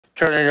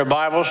Turning your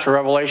Bibles to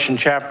Revelation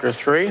chapter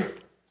 3.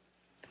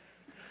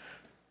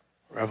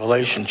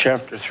 Revelation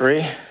chapter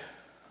 3.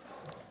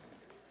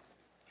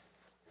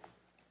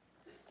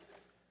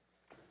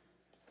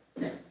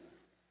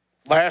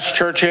 Last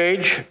church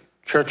age,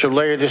 Church of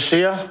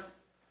Laodicea.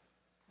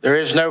 There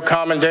is no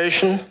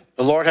commendation.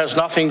 The Lord has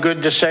nothing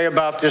good to say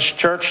about this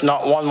church,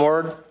 not one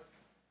word.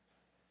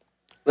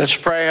 Let's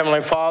pray.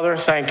 Heavenly Father,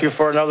 thank you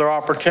for another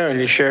opportunity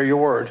to share your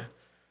word.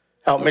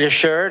 Help me to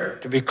share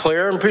it, to be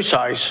clear and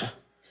precise.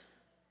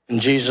 In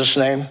Jesus'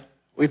 name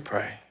we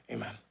pray.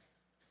 Amen.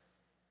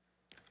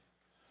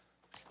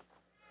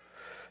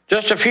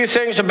 Just a few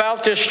things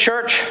about this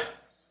church.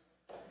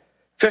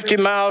 50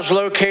 miles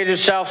located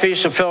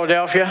southeast of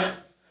Philadelphia.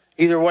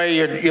 Either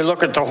way you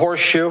look at the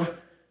horseshoe,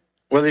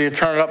 whether you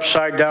turn it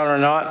upside down or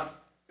not,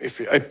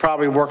 it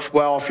probably works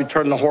well if you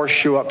turn the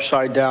horseshoe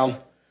upside down.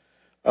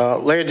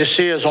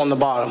 Laodicea is on the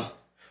bottom.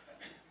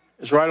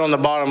 It's right on the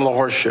bottom of the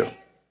horseshoe.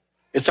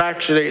 It's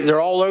actually,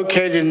 they're all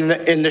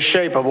located in the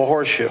shape of a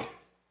horseshoe.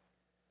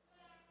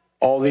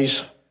 All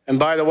these, and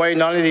by the way,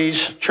 none of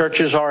these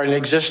churches are in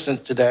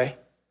existence today.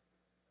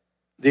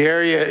 The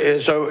area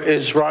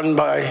is run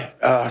by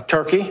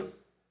Turkey,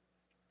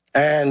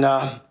 and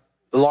the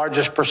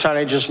largest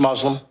percentage is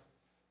Muslim.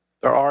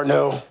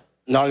 None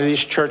of these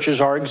churches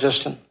are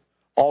existent,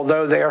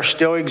 although they are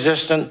still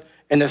existent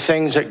in the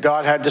things that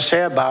God had to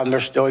say about them, they're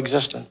still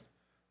existent.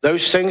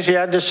 Those things he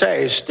had to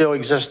say is still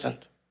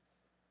existent.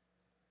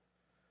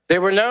 They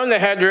were known, they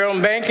had their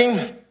own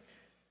banking.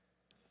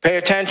 Pay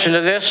attention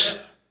to this.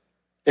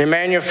 They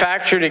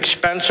manufactured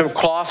expensive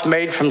cloth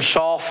made from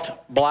soft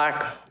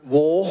black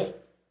wool.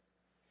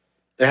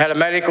 They had a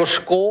medical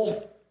school.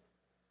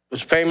 It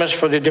was famous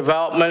for the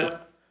development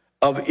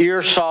of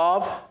ear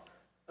salve,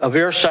 made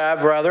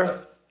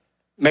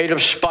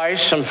of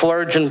spice and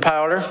flirgen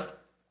powder.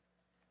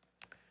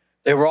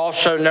 They were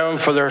also known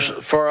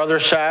for other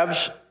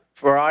salves,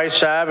 for eye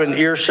salve and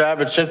ear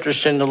salve. It's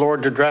interesting the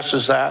Lord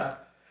addresses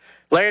that.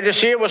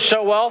 Laodicea was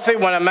so wealthy,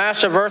 when a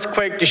massive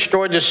earthquake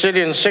destroyed the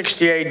city in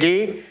 60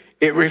 AD,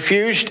 it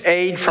refused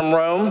aid from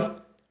Rome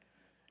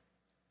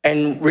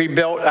and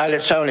rebuilt at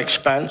its own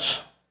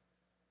expense.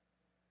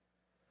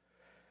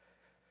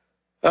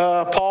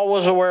 Paul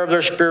was aware of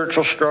their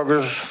spiritual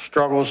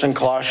struggles in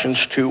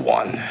Colossians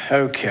 2:1.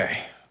 Okay.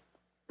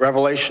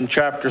 Revelation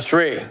chapter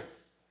 3.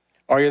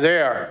 Are you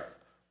there?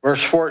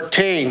 Verse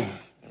 14.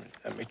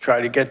 Let me try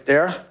to get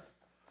there.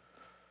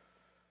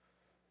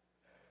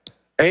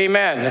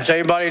 Amen. Does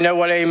anybody know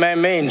what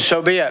amen means?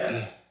 So be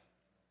it.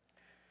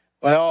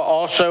 Well,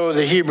 also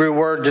the Hebrew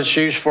word that's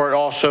used for it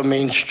also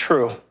means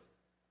true.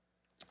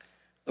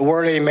 The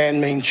word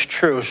amen means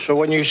true. So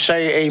when you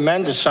say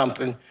amen to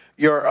something,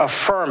 you're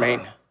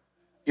affirming.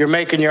 You're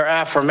making your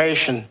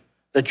affirmation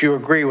that you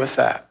agree with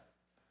that.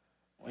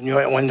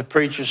 When the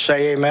preachers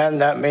say amen,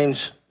 that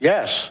means,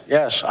 yes,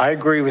 I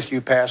agree with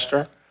you,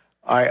 Pastor.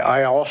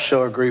 I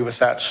also agree with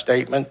that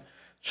statement.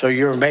 So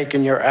you're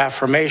making your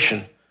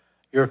affirmation.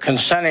 You're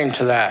consenting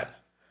to that.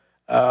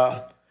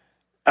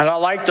 And I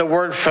like the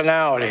word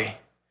finality.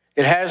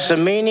 It has the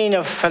meaning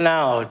of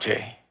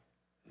finality.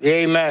 The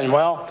amen.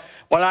 Well,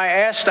 when I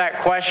asked that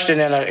question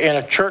in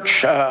a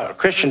church,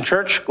 Christian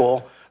church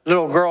school,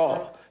 little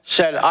girl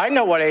said, I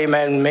know what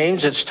amen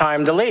means. It's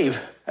time to leave.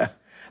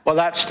 Well,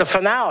 that's the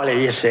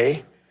finality, you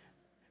see.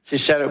 She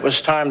said it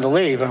was time to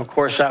leave. And, of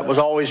course, that was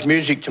always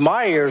music to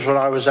my ears when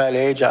I was that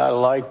age. I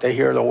liked to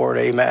hear the word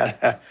amen.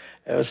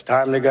 It was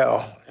time to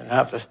go. Didn't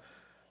have to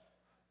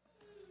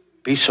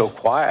be so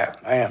quiet.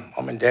 Man,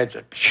 Mom and Dad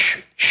said, shh,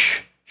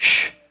 shh,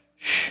 shh,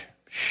 shh,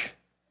 shh.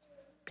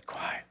 Be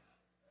quiet.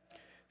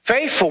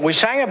 Faithful, we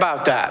sang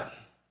about that.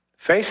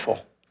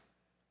 Faithful.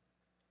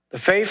 The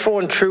faithful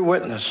and true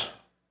witness.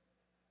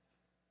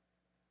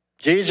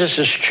 Jesus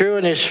is true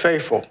and is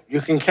faithful.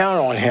 You can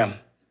count on him.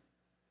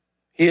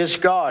 He is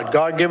God.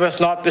 God giveth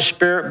not the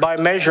Spirit by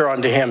measure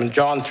unto him. In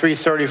John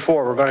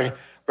 3:34,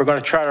 we're going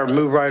to try to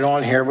move right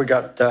on here. We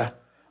got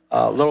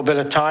a little bit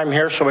of time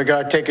here, so we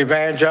got to take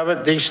advantage of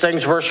it. These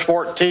things, verse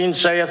 14,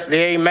 saith the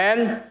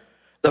amen,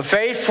 the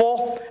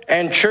faithful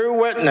and true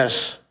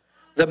witness,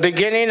 the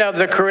beginning of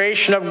the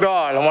creation of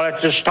God. I want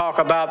to just talk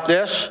about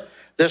this.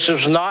 This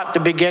is not the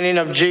beginning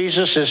of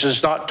Jesus. This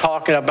is not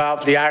talking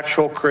about the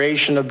actual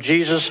creation of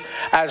Jesus,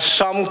 as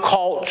some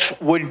cults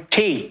would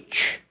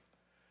teach.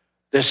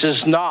 This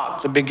is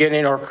not the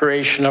beginning or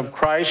creation of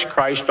Christ.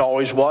 Christ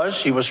always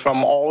was. He was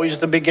from always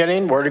the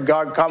beginning. Where did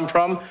God come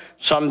from?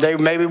 Someday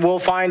maybe we'll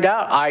find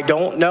out. I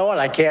don't know, and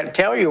I can't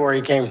tell you where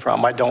he came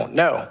from. I don't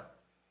know.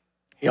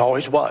 He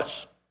always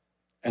was.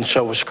 And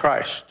so was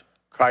Christ.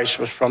 Christ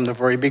was from the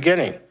very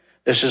beginning.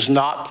 This is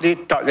not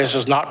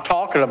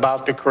talking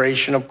about the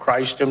creation of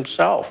Christ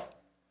himself.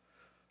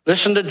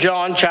 Listen to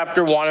John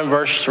chapter 1 and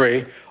verse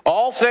 3.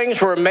 All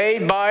things were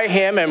made by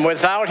him, and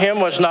without him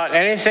was not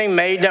anything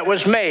made that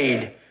was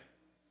made.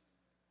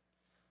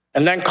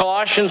 And then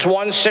Colossians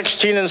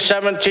 1:16 and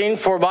 17,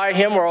 for by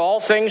him were all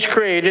things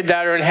created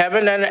that are in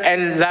heaven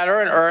and that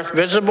are in earth,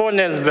 visible and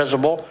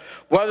invisible,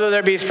 whether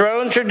there be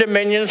thrones or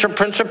dominions or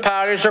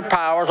principalities or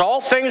powers. All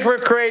things were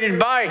created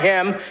by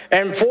him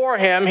and for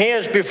him. He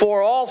is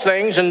before all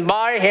things, and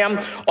by him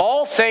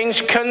all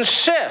things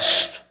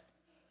consist.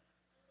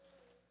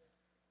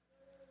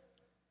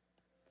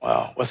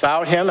 Well,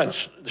 without him,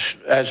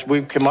 as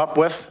we've come up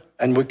with,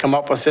 and we come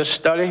up with this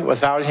study,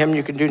 without him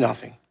you can do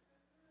nothing.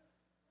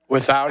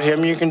 Without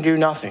him you can do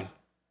nothing.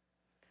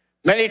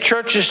 Many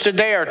churches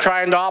today are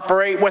trying to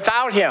operate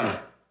without him.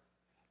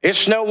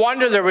 It's no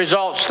wonder the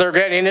results they're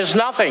getting is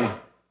nothing.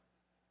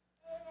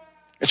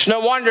 It's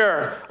no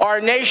wonder our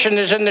nation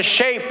is in the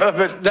shape of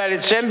it that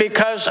it's in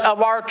because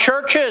of our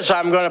churches.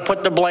 I'm going to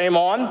put the blame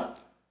on.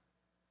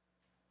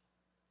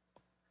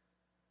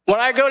 When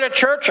I go to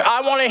church,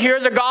 I want to hear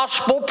the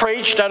gospel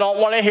preached. I don't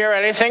want to hear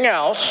anything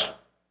else.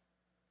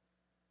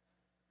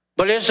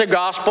 But is the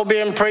gospel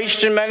being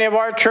preached in many of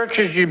our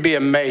churches? You'd be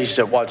amazed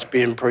at what's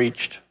being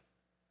preached.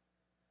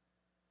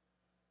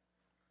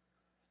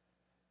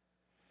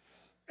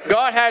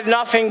 God had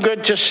nothing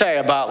good to say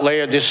about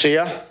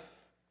Laodicea.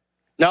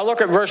 Now look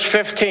at verse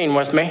 15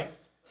 with me.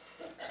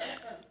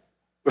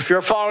 If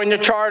you're following the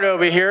chart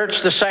over here,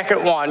 it's the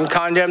second one,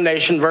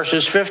 condemnation,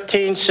 verses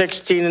 15,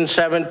 16, and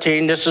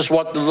 17. This is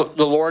what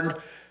the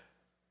Lord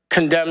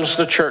condemns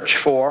the church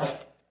for.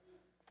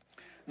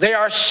 They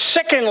are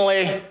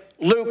sickeningly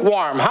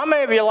lukewarm. How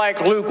many of you like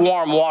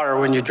lukewarm water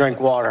when you drink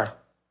water?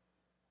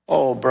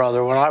 Oh,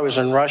 brother, when I was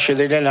in Russia,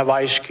 they didn't have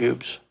ice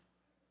cubes.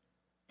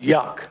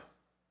 Yuck.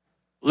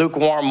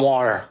 Lukewarm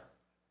water.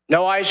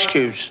 No ice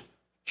cubes.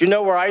 Do you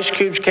know where ice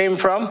cubes came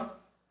from?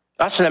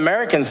 That's an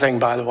American thing,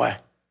 by the way.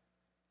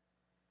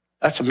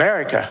 That's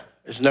America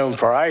is known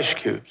for ice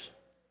cubes.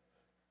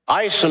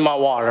 Ice in my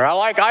water. I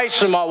like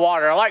ice in my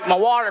water. I like my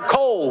water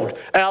cold,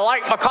 and I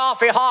like my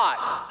coffee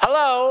hot.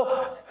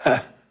 Hello?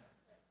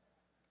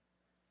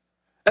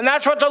 And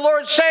that's what the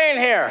Lord's saying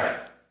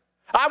here.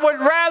 I would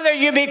rather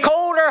you be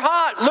cold or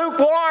hot,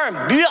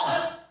 lukewarm.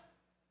 Blech.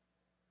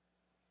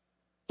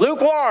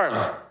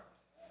 Lukewarm.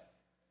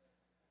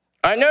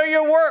 I know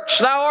your works.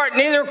 Thou art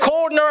neither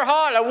cold nor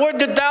hot. I would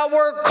that thou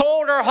wert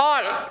cold or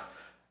hot.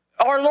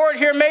 Our Lord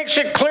here makes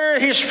it clear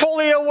he's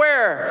fully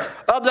aware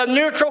of the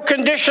neutral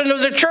condition of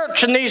the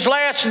church in these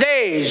last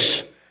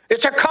days.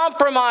 It's a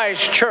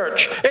compromised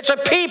church. It's a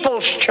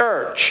people's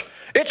church.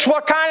 It's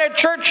what kind of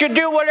church you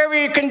do whatever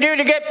you can do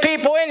to get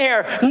people in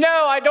here.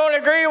 No, I don't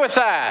agree with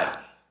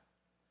that.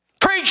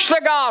 Preach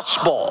the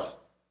gospel.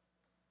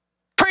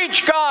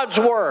 Preach God's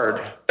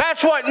word.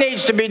 That's what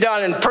needs to be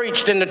done and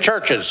preached in the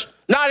churches,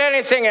 not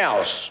anything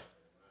else.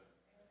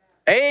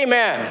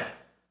 Amen.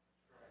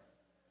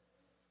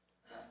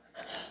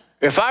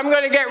 If I'm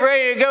going to get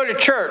ready to go to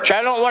church,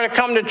 I don't want to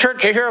come to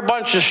church to hear a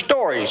bunch of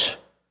stories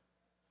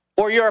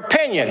or your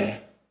opinion.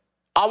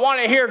 I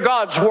want to hear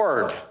God's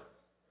word.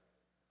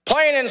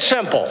 Plain and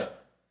simple.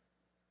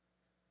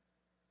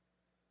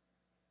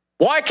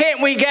 Why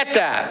can't we get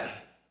that?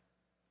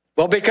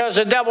 Well, because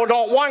the devil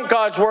don't want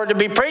God's word to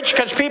be preached,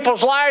 because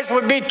people's lives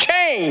would be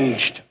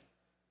changed.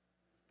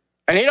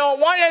 And he don't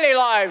want any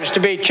lives to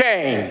be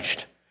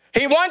changed.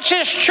 He wants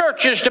his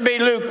churches to be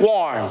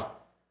lukewarm.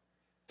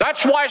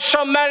 That's why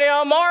so many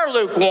of them are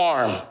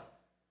lukewarm.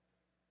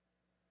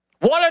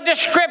 What a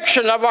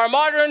description of our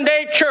modern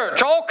day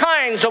church. All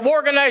kinds of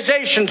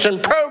organizations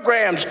and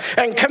programs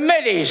and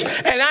committees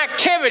and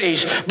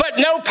activities, but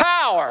no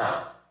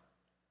power.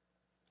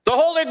 The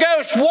Holy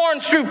Ghost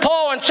warns through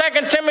Paul in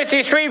 2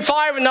 Timothy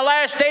 3:5, in the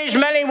last days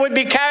many would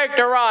be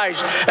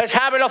characterized as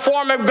having a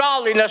form of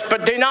godliness,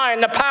 but denying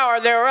the power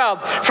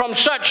thereof. From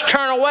such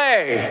turn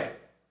away.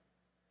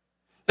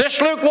 This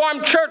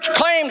lukewarm church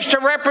claims to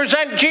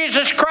represent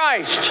Jesus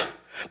Christ,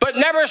 but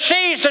never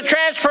sees the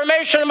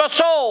transformation of a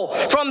soul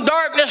from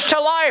darkness to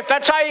life.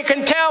 That's how you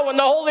can tell when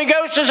the Holy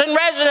Ghost is in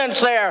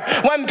residence there,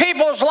 when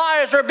people's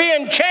lives are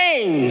being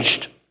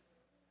changed.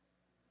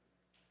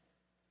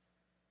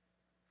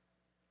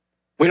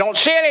 We don't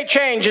see any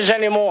changes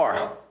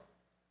anymore.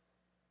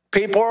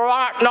 People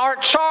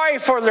aren't sorry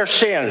for their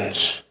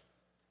sins.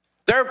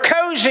 They're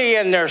cozy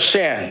in their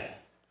sin.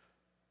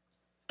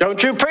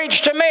 Don't you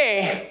preach to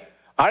me.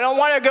 I don't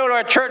want to go to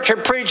a church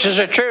that preaches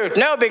the truth.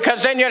 No,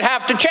 because then you'd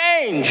have to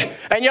change.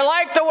 And you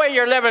like the way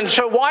you're living,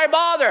 so why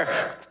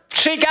bother?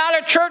 Seek out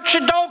a church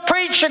that don't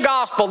preach the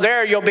gospel.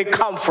 There you'll be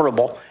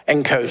comfortable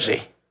and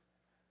cozy.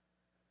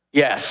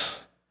 Yes,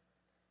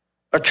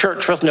 a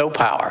church with no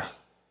power.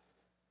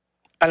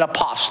 An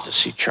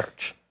apostasy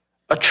church.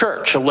 A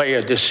church of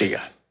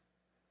Laodicea.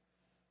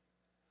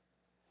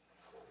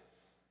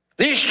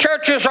 These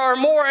churches are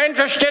more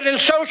interested in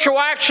social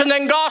action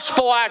than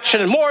gospel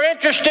action, more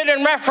interested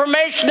in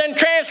reformation than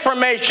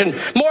transformation,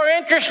 more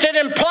interested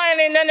in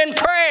planning than in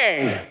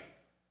praying.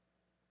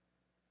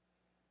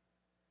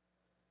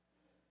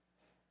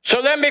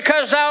 So then,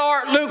 because thou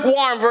art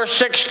lukewarm, verse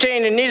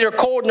 16, and neither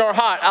cold nor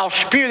hot, I'll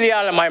spew thee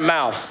out of my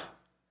mouth.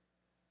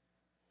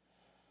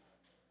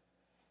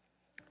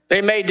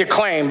 They made the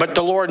claim, but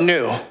the Lord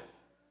knew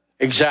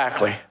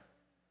exactly.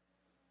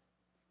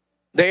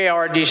 They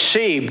are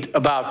deceived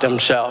about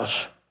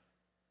themselves.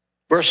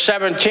 Verse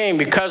 17,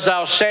 because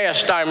thou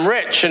sayest, I'm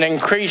rich and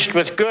increased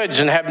with goods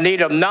and have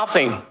need of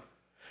nothing,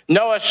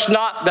 knowest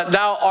not that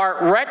thou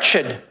art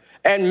wretched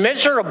and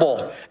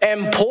miserable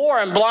and poor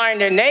and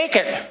blind and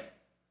naked.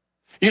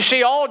 You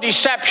see, all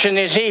deception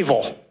is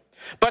evil,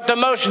 but the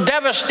most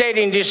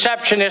devastating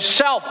deception is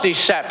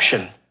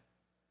self-deception.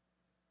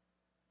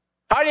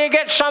 How do you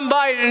get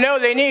somebody to know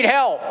they need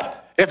help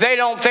if they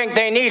don't think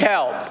they need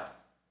help?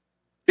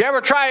 You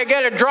ever try to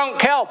get a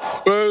drunk help?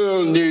 I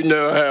don't need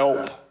no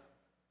help.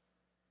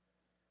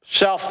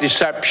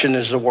 Self-deception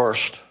is the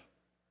worst.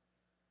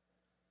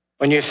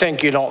 When you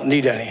think you don't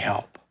need any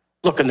help,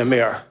 look in the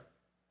mirror.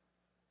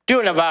 Do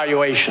an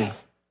evaluation.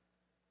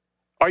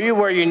 Are you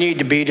where you need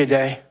to be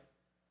today?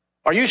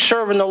 Are you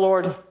serving the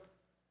Lord?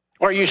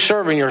 Or are you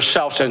serving your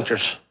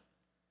self-interest?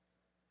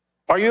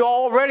 Are you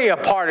already a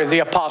part of the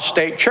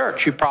apostate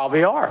church? You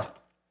probably are.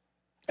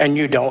 And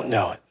you don't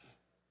know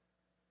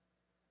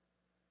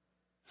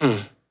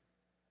it.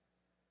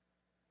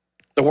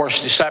 The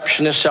worst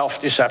deception is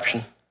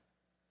self-deception.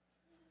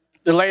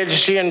 The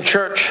Laodicean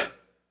church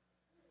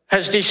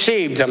has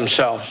deceived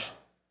themselves.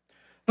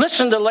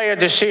 Listen to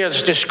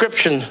Laodicea's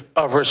description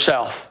of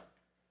herself.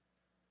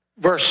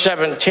 Verse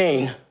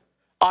 17,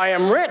 I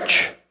am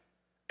rich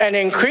and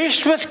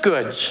increased with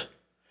goods.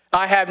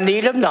 I have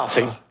need of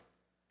nothing.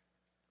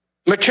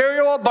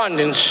 Material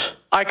abundance,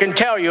 I can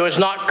tell you, is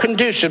not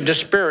conducive to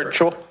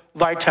spiritual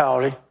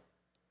vitality.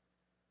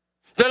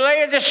 The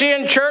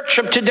Laodicean church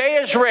of today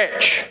is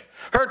rich.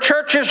 Her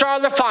churches are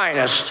the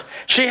finest.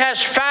 She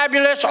has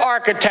fabulous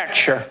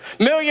architecture,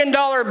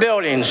 million-dollar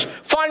buildings,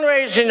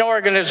 fundraising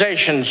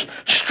organizations,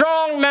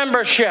 strong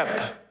membership,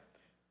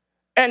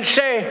 and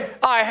say,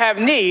 I have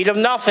need of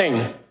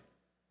nothing.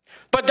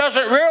 But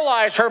doesn't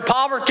realize her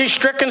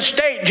poverty-stricken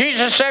state.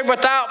 Jesus said,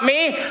 without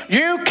me,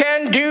 you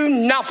can do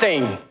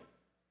nothing.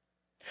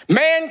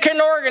 Man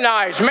can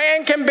organize,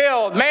 man can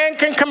build, man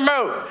can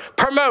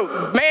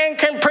promote, man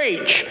can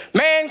preach,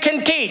 man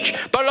can teach,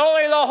 but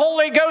only the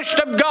Holy Ghost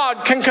of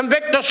God can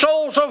convict the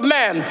souls of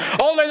men.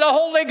 Only the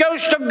Holy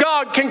Ghost of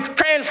God can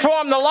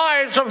transform the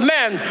lives of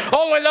men.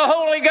 Only the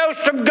Holy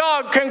Ghost of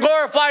God can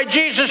glorify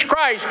Jesus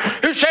Christ,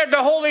 who said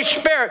the Holy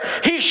Spirit,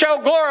 he shall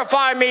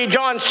glorify me,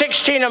 John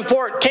 16 and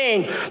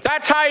 14.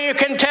 That's how you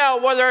can tell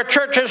whether a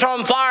church is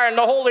on fire and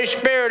the Holy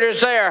Spirit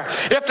is there.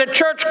 If the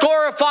church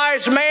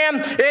glorifies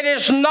man, it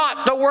is not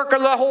the work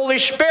of the Holy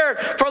Spirit,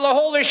 for the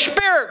Holy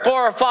Spirit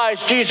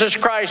glorifies Jesus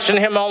Christ and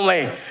him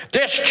only.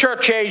 This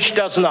church age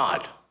does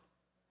not.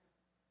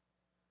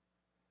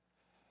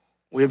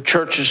 We have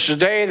churches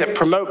today that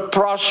promote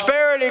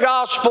prosperity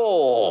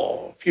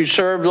gospel. If you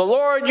serve the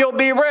Lord, you'll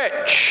be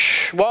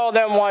rich. Well,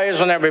 then why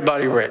isn't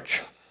everybody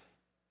rich?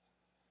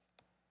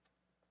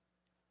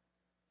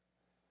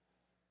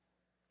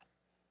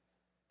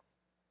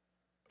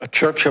 A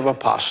church of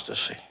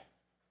apostasy.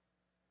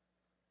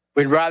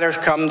 We'd rather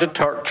come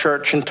to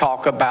church and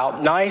talk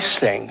about nice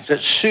things that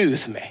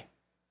soothe me.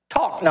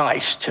 Talk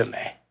nice to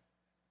me.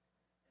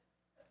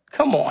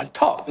 Come on,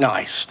 talk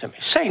nice to me.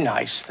 Say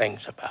nice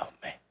things about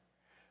me.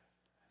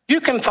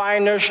 You can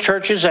find those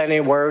churches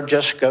anywhere.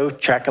 Just go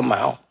check them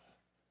out.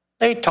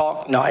 They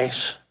talk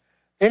nice.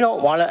 They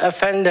don't want to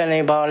offend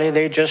anybody.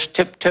 They just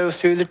tiptoe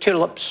through the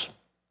tulips.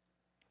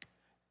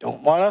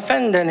 Don't want to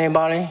offend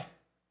anybody.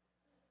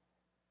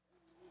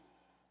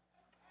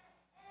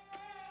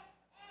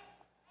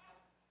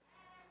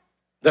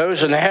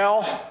 Those in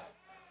hell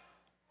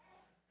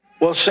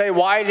will say,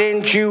 why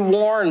didn't you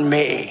warn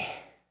me?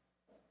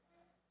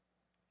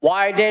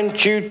 Why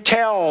didn't you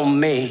tell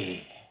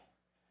me?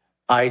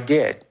 I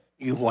did.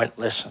 You wouldn't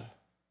listen.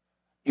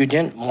 You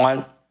didn't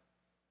want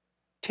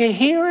to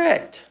hear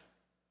it.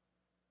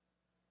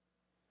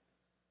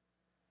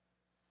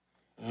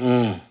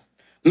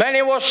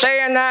 Many will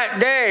say in that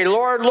day,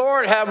 Lord,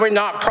 Lord, have we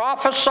not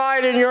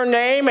prophesied in your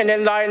name, and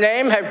in thy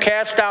name have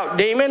cast out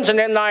demons, and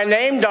in thy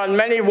name done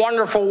many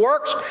wonderful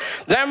works?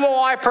 Then will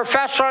I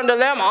profess unto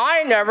them,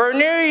 I never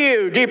knew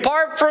you.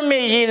 Depart from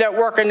me, ye that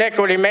work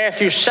iniquity.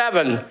 Matthew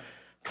 7,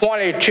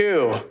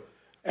 22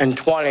 and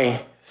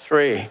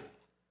 23.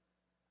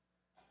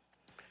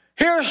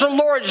 Here's the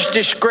Lord's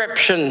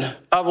description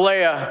of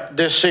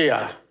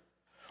Laodicea.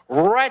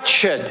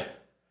 Wretched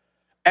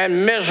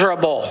and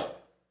miserable.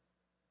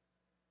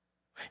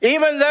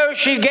 Even though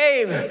she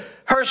gave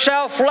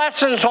herself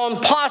lessons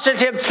on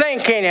positive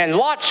thinking and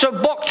lots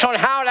of books on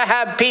how to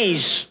have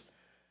peace,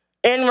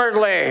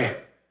 inwardly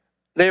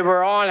they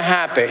were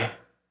unhappy,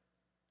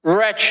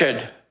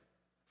 wretched,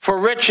 for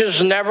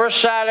riches never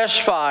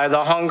satisfy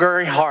the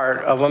hungry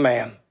heart of a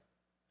man.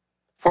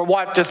 For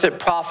what doth it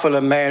profit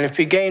a man if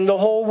he gain the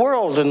whole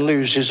world and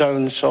lose his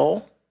own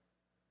soul?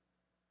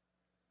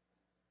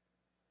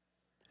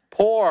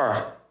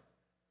 Poor.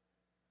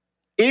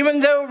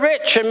 Even though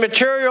rich in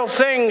material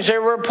things, they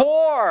were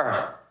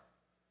poor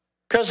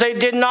because they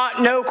did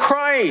not know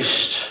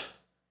Christ.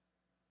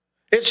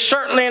 It's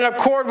certainly in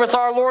accord with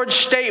our Lord's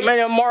statement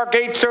in Mark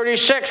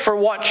 8:36, for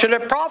what should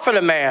it profit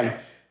a man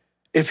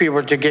if he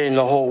were to gain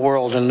the whole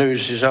world and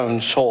lose his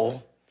own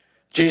soul?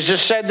 Jesus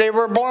said they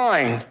were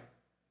blind.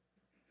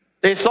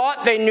 They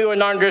thought they knew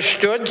and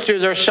understood through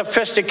their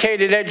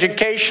sophisticated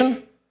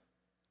education,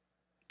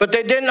 but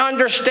they didn't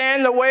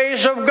understand the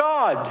ways of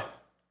God.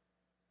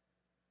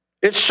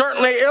 It's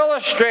certainly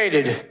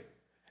illustrated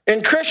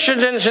in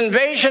Christendom's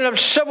invasion of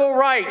civil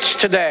rights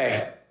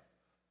today.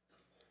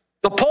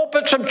 The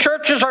pulpits of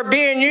churches are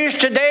being used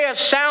today as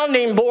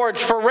sounding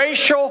boards for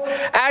racial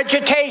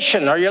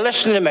agitation. Are you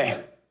listening to me?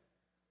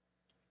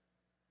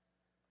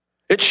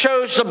 It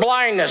shows the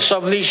blindness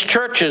of these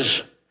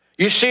churches.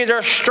 You see,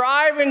 they're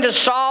striving to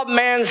solve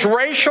man's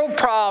racial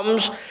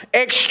problems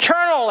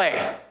externally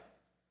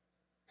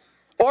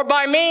or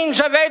by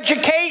means of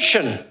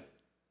education.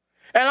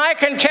 And I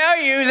can tell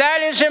you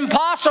that is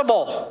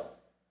impossible.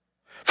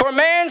 For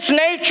man's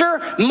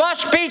nature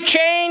must be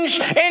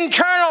changed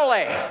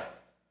internally.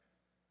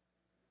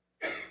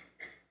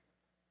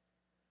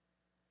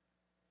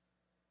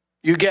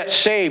 You get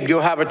saved,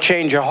 you'll have a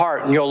change of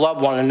heart, and you'll love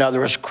one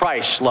another as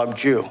Christ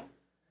loved you.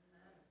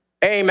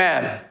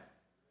 Amen.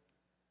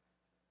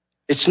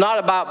 It's not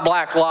about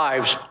black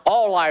lives.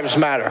 All lives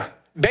matter.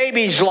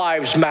 Babies'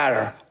 lives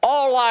matter.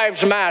 All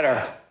lives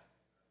matter.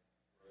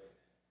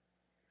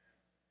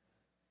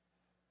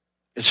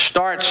 It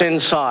starts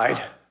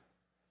inside.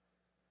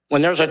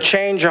 When there's a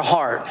change of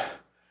heart,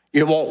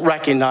 you won't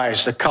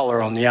recognize the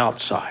color on the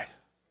outside.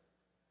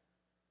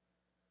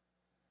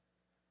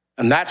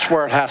 And that's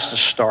where it has to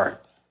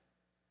start.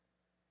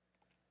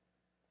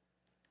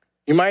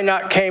 You might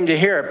not came to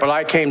hear it, but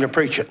I came to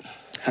preach it.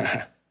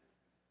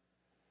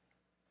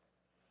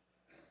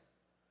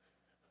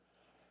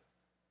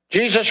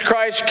 Jesus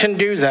Christ can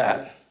do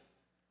that.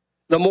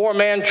 The more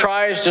man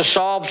tries to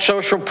solve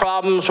social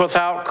problems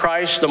without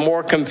Christ, the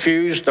more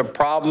confused the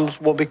problems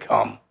will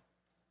become.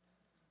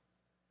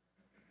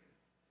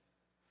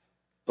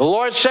 The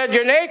Lord said,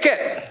 "You're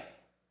naked."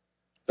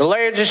 The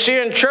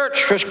Laodicean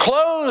church was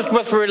clothed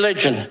with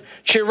religion.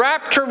 She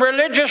wrapped her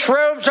religious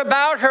robes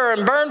about her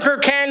and burned her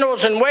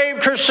candles and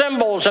waved her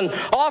symbols and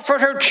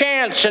offered her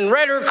chants and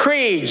read her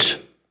creeds.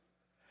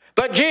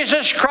 But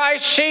Jesus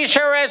Christ sees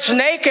her as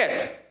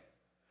naked,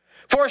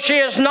 for she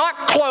is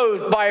not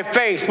clothed by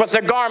faith with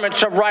the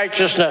garments of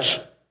righteousness.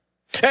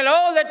 And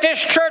oh, that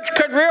this church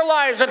could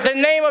realize that the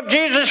name of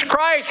Jesus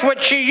Christ,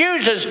 which she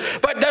uses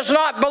but does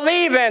not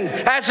believe in,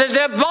 as the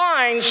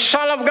divine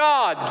Son of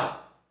God.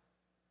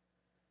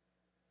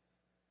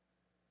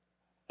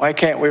 Why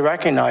can't we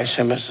recognize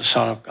him as the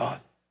Son of God?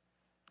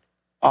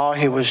 Oh,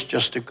 he was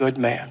just a good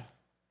man.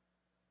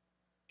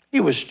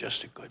 He was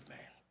just a good man.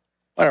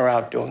 Went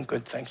around doing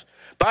good things.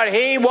 But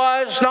he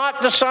was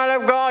not the Son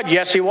of God.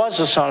 Yes, he was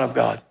the Son of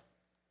God.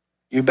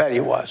 You bet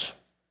he was.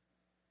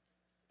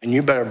 And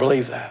you better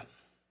believe that.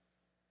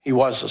 He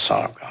was the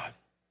Son of God.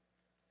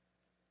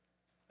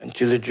 And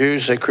to the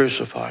Jews, they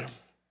crucified him.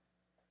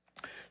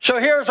 So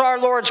here's our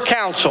Lord's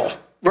counsel.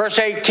 Verse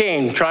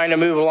 18, trying to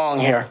move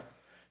along here.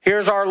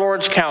 Here's our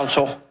Lord's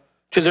counsel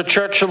to the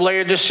church of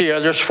Laodicea.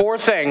 There's 4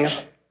 things,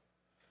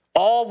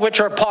 all which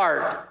are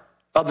part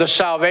of the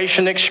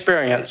salvation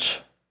experience.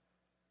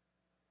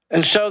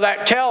 And so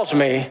that tells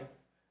me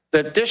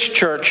that this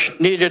church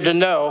needed to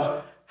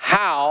know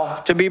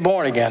how to be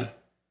born again.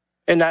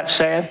 Isn't that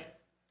sad?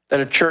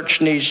 That a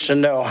church needs to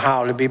know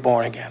how to be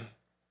born again.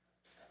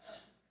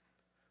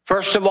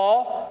 First of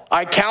all,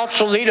 I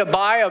counsel thee to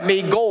buy of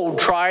me gold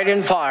tried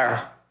in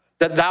fire,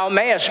 that thou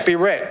mayest be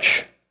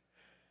rich.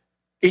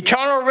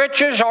 Eternal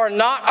riches are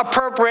not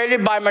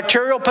appropriated by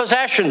material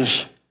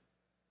possessions.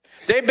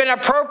 They've been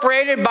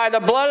appropriated by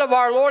the blood of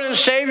our Lord and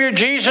Savior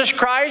Jesus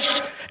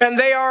Christ, and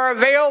they are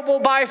available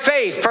by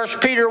faith. 1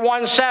 Peter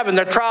 1:7,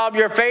 the trial of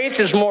your faith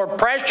is more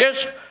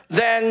precious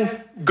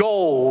than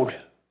gold.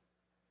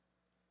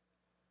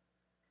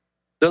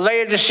 The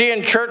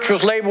Laodicean church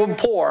was labeled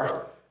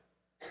poor,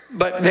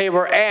 but they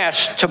were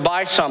asked to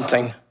buy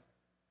something.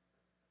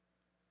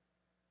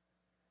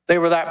 They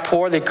were that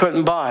poor they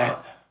couldn't buy it.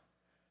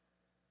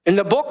 In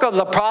the book of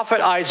the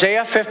prophet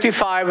Isaiah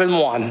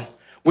 55:1,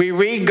 we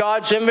read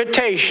God's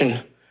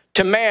invitation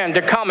to man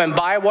to come and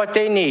buy what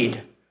they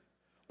need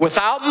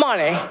without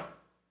money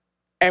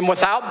and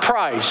without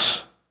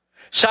price.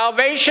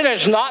 Salvation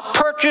is not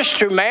purchased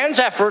through man's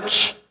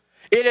efforts.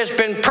 It has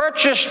been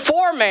purchased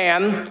for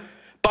man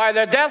by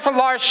the death of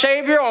our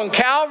Savior on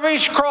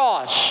Calvary's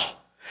cross.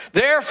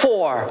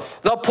 Therefore,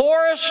 the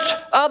poorest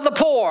of the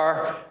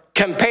poor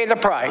can pay the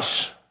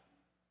price,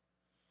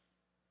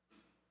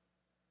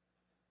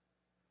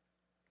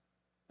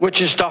 which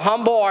is to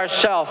humble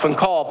ourselves and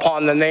call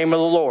upon the name of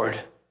the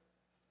Lord.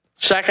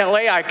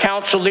 Secondly, I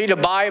counsel thee to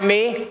buy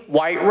me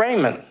white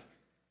raiment.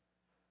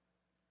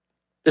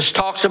 This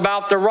talks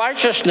about the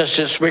righteousness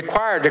that's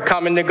required to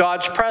come into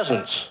God's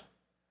presence.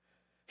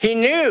 He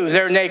knew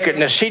their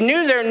nakedness. He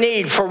knew their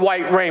need for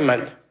white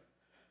raiment.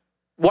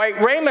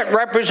 White raiment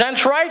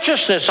represents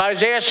righteousness.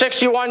 Isaiah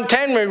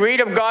 61:10, we read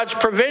of God's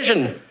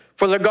provision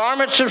for the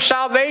garments of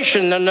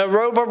salvation and the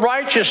robe of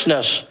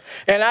righteousness.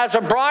 And as a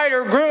bride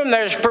or groom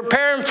that is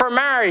preparing for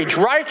marriage,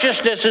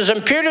 righteousness is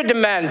imputed to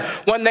men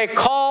when they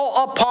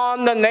call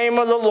upon the name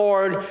of the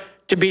Lord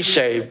to be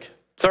saved.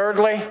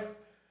 Thirdly,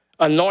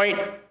 anoint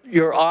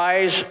your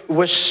eyes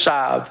with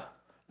salve,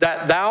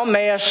 that thou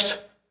mayest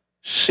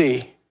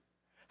see.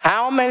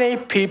 How many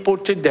people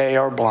today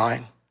are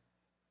blind?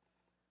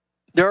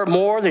 There are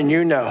more than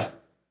you know.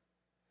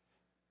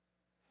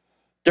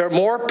 There are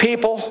more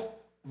people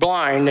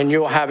blind than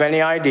you'll have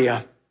any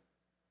idea.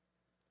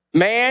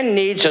 Man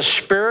needs a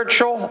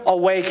spiritual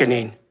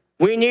awakening.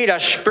 We need a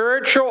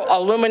spiritual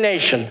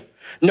illumination.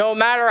 No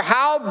matter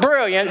how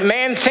brilliant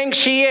man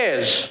thinks he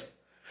is,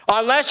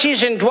 unless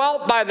he's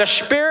indwelt by the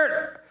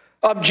Spirit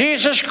of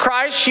Jesus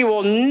Christ, he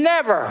will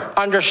never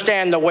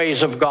understand the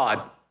ways of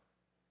God.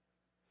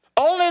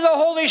 Only the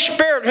Holy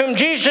Spirit, whom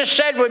Jesus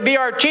said would be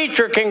our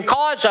teacher, can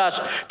cause us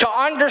to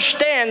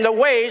understand the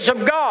ways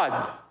of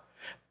God.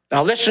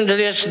 Now listen to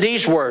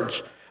these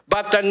words.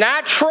 But the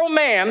natural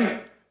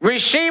man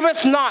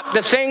receiveth not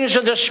the things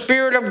of the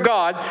Spirit of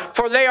God,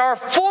 for they are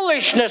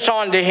foolishness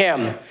unto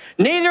him.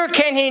 Neither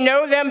can he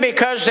know them,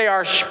 because they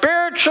are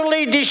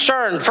spiritually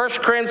discerned. 1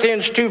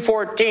 Corinthians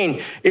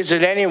 2:14. Is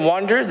it any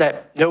wonder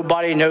that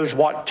nobody knows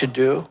what to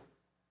do?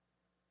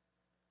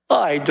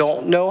 I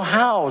don't know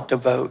how to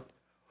vote.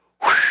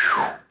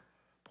 Whew.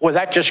 Boy,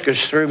 that just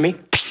goes through me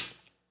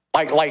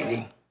like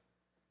lightning.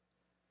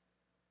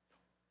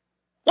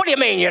 What do you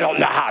mean you don't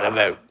know how to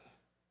vote?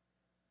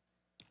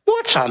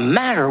 What's the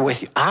matter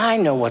with you? I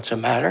know what's the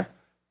matter.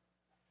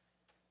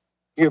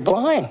 You're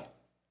blind.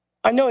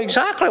 I know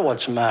exactly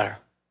what's the matter.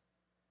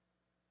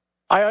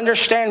 I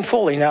understand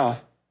fully now.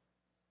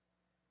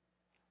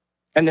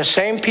 And the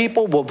same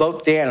people will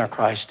vote the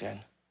Antichrist in.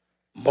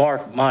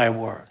 Mark my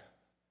word.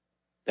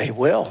 They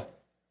will.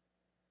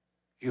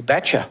 You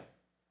betcha.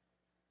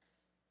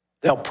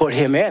 They'll put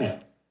him in,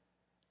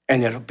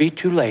 and it'll be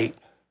too late.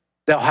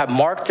 They'll have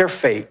marked their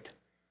fate.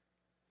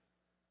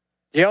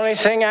 The only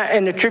thing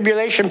in the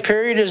tribulation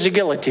period is the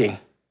guillotine,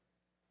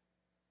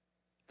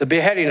 the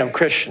beheading of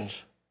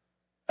Christians.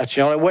 That's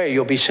the only way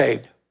you'll be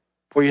saved.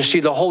 For you see,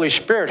 the Holy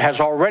Spirit has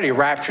already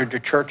raptured the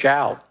church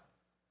out.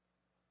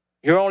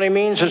 Your only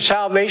means of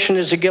salvation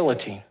is the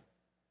guillotine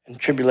in the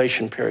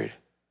tribulation period.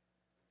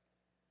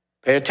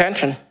 Pay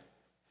attention,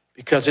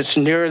 because it's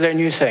nearer than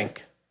you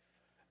think.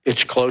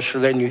 It's closer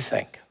than you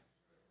think.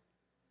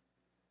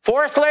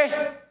 Fourthly,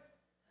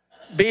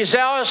 be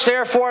zealous,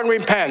 therefore, and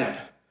repent.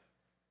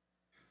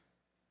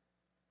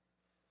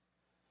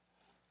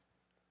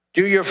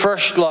 Do your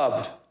first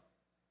love.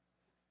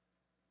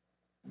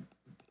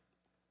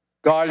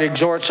 God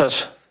exhorts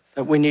us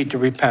that we need to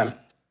repent.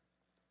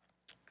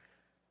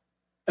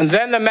 And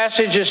then the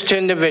message is to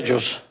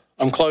individuals.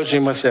 I'm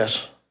closing with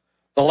this.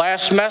 The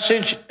last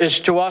message is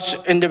to us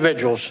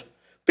individuals.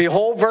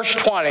 Behold, verse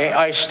 20,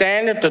 I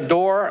stand at the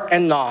door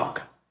and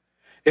knock.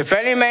 If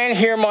any man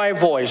hear my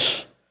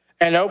voice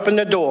and open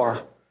the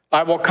door,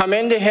 I will come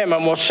into him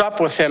and will sup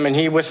with him and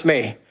he with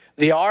me.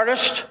 The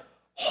artist,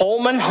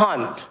 Holman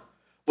Hunt,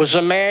 was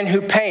a man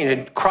who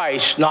painted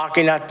Christ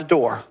knocking at the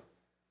door.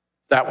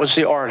 That was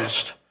the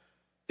artist.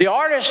 The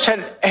artist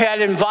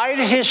had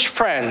invited his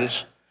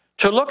friends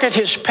to look at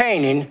his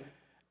painting,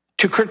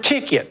 to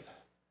critique it,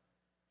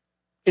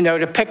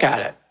 to pick at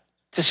it,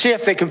 to see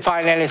if they could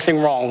find anything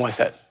wrong with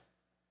it.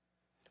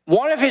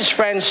 One of his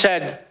friends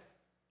said,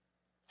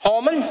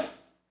 Holman,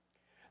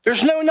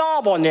 there's no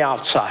knob on the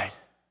outside.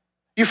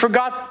 You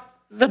forgot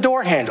the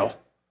door handle.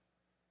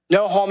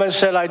 No, Holman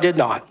said, I did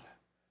not.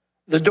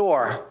 The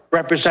door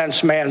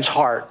represents man's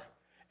heart,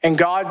 and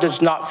God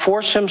does not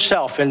force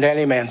himself into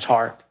any man's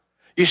heart.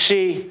 You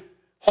see,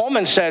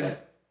 Holman said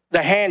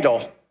the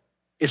handle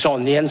is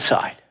on the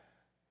inside.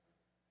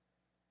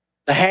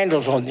 The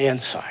handle's on the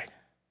inside.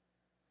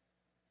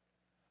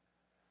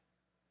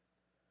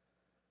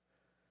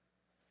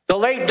 The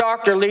late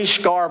Dr. Lee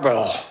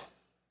Scarborough,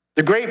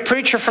 the great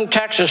preacher from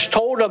Texas,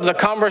 told of the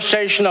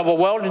conversation of a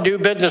well-to-do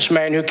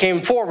businessman who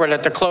came forward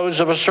at the close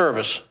of a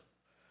service.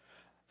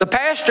 The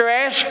pastor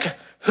asked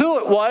who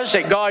it was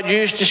that God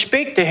used to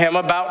speak to him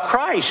about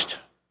Christ.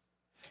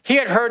 He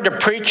had heard the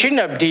preaching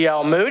of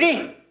D.L.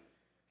 Moody,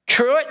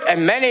 Truett,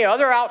 and many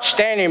other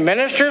outstanding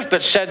ministers,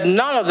 but said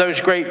none of those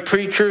great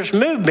preachers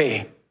moved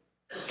me.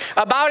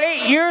 About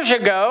 8 years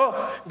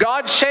ago,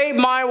 God saved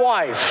my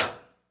wife.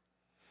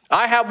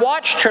 I have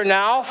watched her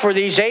now for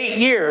these 8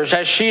 years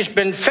as she's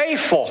been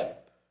faithful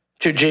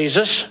to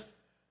Jesus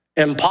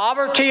in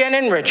poverty and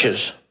in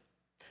riches.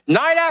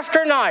 Night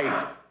after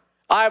night,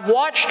 I've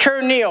watched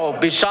her kneel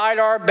beside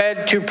our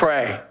bed to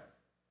pray.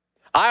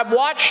 I've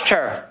watched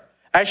her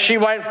as she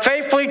went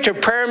faithfully to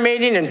prayer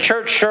meeting and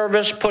church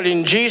service,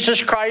 putting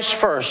Jesus Christ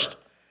first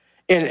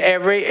in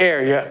every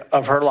area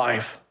of her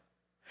life.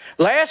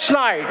 Last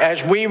night,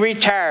 as we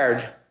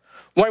retired,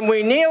 when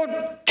we kneeled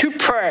to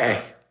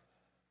pray,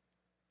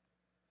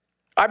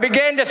 I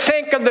began to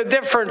think of the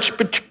difference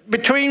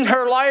between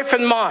her life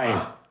and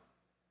mine.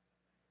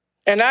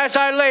 And as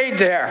I laid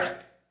there,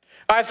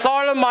 I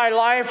thought of my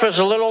life as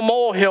a little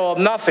molehill of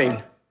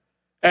nothing,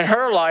 and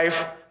her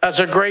life as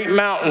a great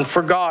mountain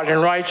for God in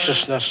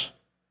righteousness.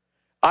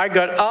 I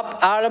got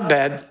up out of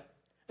bed,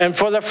 and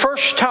for the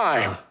first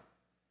time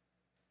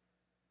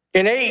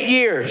in 8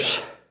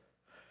 years,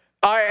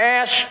 I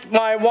asked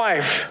my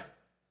wife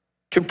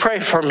to pray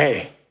for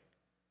me.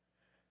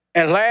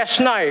 And last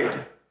night,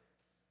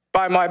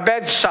 by my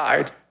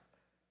bedside,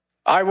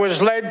 I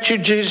was led to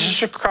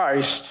Jesus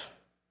Christ,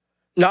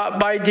 not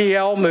by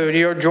D.L.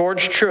 Moody or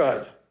George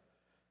Truett,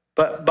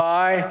 but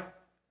by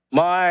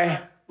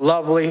my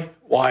lovely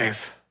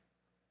wife.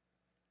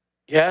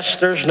 Yes,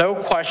 there's no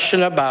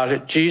question about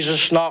it.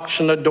 Jesus knocks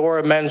on the door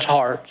of men's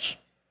hearts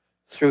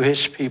through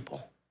his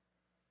people.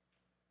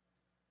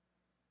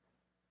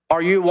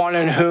 Are you one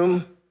in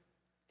whom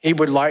he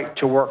would like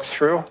to work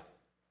through?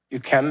 You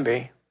can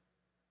be.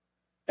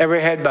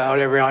 Every head bowed,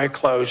 every eye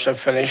closed. I've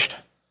finished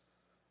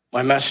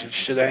my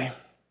message today.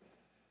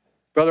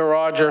 Brother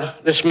Roger,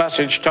 this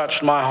message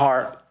touched my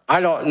heart. I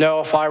don't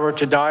know if I were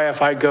to die,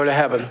 if I'd go to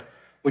heaven.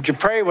 Would you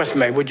pray with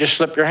me? Would you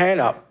slip your hand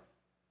up?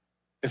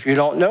 If you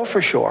don't know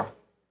for sure.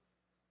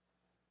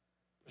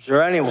 Is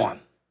there anyone?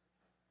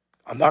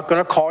 I'm not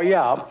going to call you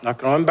out. I'm not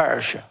going to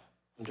embarrass you.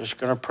 I'm just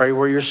going to pray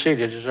where you're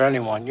seated. Is there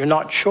anyone? You're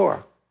not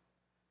sure.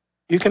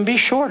 You can be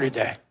sure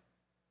today.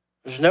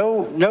 There's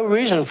no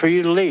reason for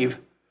you to leave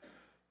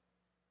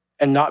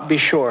and not be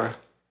sure.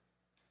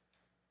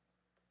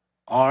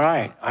 All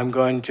right, I'm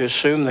going to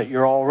assume that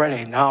you're all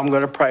ready. Now I'm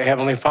going to pray.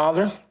 Heavenly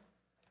Father,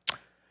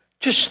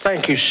 just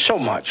thank you so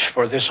much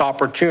for this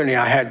opportunity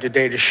I had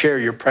today to share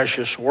your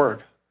precious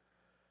word.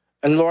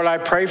 And Lord, I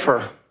pray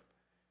for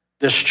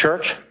this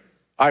church.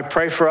 I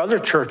pray for other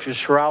churches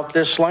throughout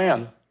this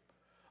land.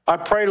 I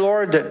pray,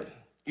 Lord, that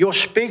you'll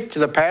speak to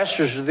the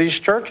pastors of these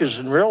churches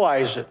and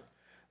realize that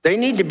they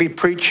need to be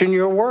preaching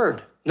your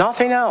word,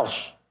 nothing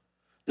else.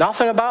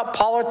 Nothing about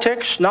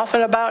politics,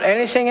 nothing about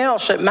anything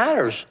else that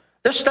matters.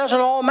 This doesn't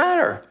all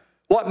matter.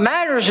 What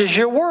matters is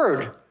your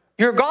word.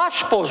 Your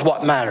gospel is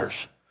what matters.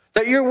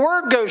 That your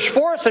word goes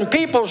forth and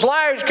people's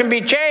lives can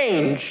be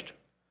changed.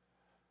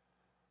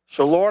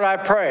 So, Lord, I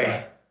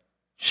pray,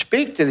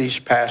 speak to these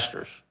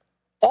pastors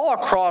all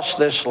across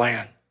this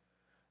land.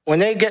 When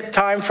they get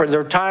time for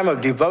their time of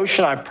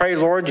devotion, I pray,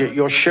 Lord,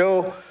 you'll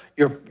show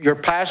your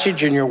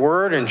passage in your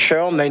word and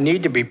show them they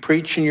need to be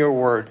preaching your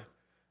word.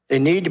 They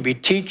need to be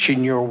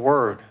teaching your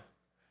word.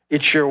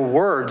 It's your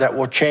word that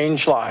will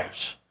change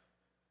lives,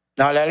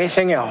 not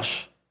anything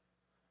else.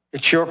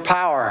 It's your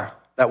power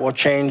that will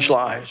change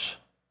lives.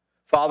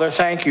 Father,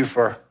 thank you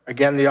for,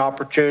 again, the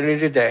opportunity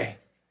today.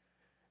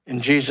 In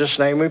Jesus'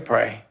 name we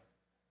pray.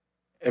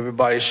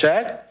 Everybody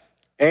said,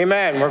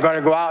 amen. We're going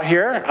to go out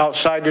here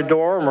outside the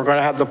door, and we're going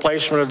to have the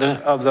placement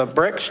of the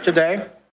bricks today.